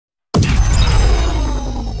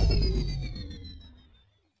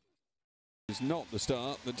It's not the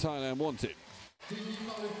start that Thailand wanted.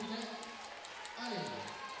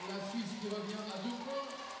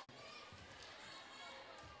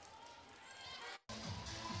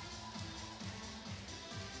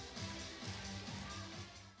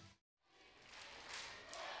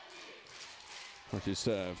 His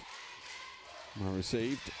serve. Well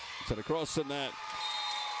received. Set across, and that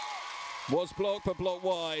was blocked, but blocked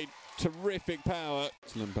wide. Terrific power.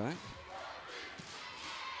 Excellent back.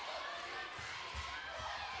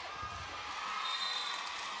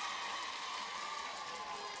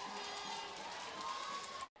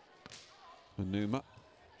 Numa.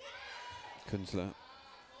 Kunzler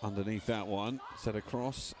underneath that one. Set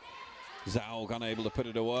across. Zaug unable to put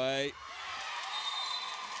it away.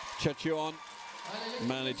 Chatchu-on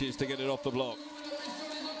manages to get it off the block.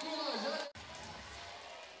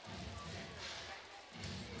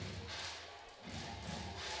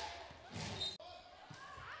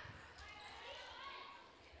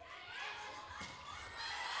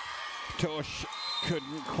 Tosh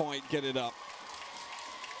couldn't quite get it up.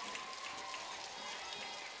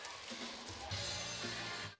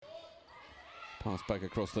 Pass back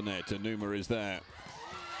across the net, and Numa is there.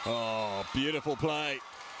 Oh, beautiful play.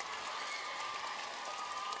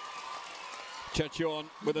 Chatchu-on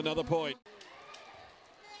with another point.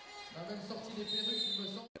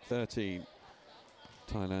 13,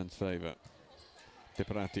 Thailand's favour.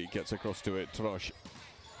 Diparati gets across to it. Trosh.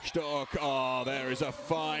 Stock. Oh, there is a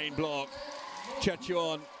fine block.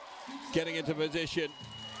 Chatchu-on getting into position.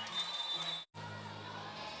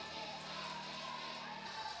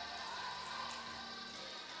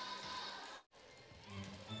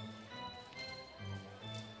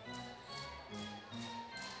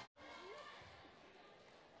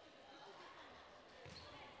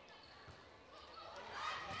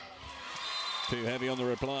 Too heavy on the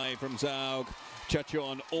reply from Zaug.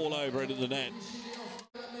 Chatchu-on all over it at the net.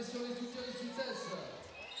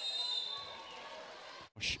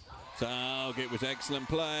 Zaug, it was excellent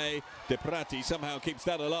play. Diparati somehow keeps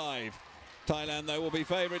that alive. Thailand, though, will be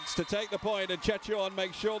favourites to take the point, and Chatchu-on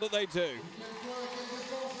makes sure that they do.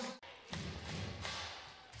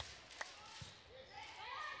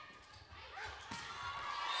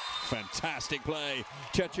 Fantastic play.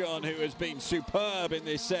 Chatchu-on, who has been superb in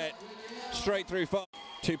this set. Straight through 5.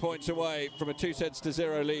 2 points away from a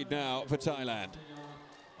 2-0 lead now for Thailand.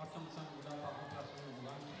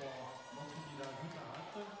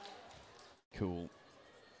 Cool.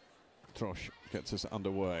 Trosh gets us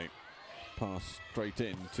underway. Pass straight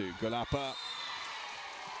in to Golapa.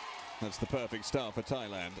 That's the perfect start for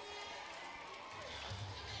Thailand.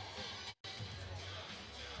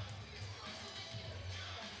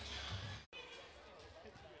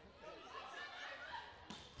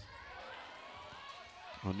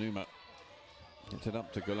 Numa gets it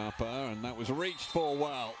up to Golapa, and that was reached for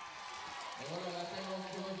well.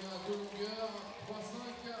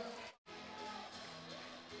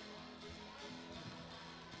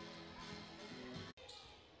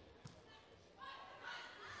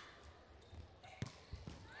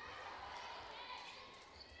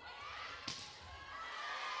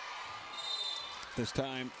 This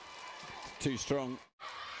time, too strong.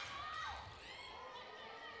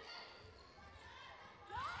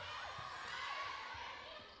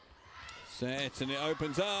 Set, and it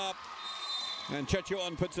opens up, and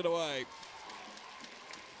Chatchu-on puts it away.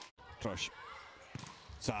 Trosh.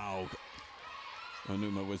 Zaug.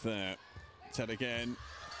 Numa was there. Set again.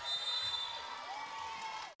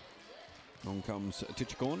 On comes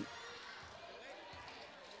Chatchu-on.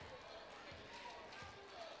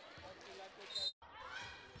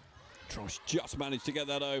 Trosh just managed to get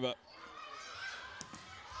that over.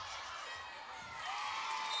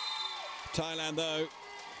 Thailand, though,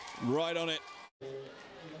 right on it.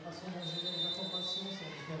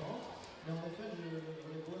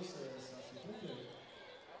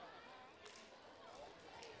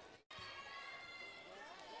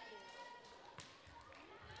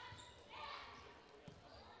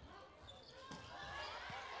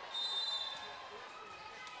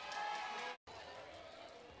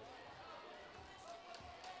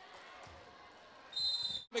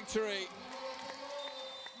 Victory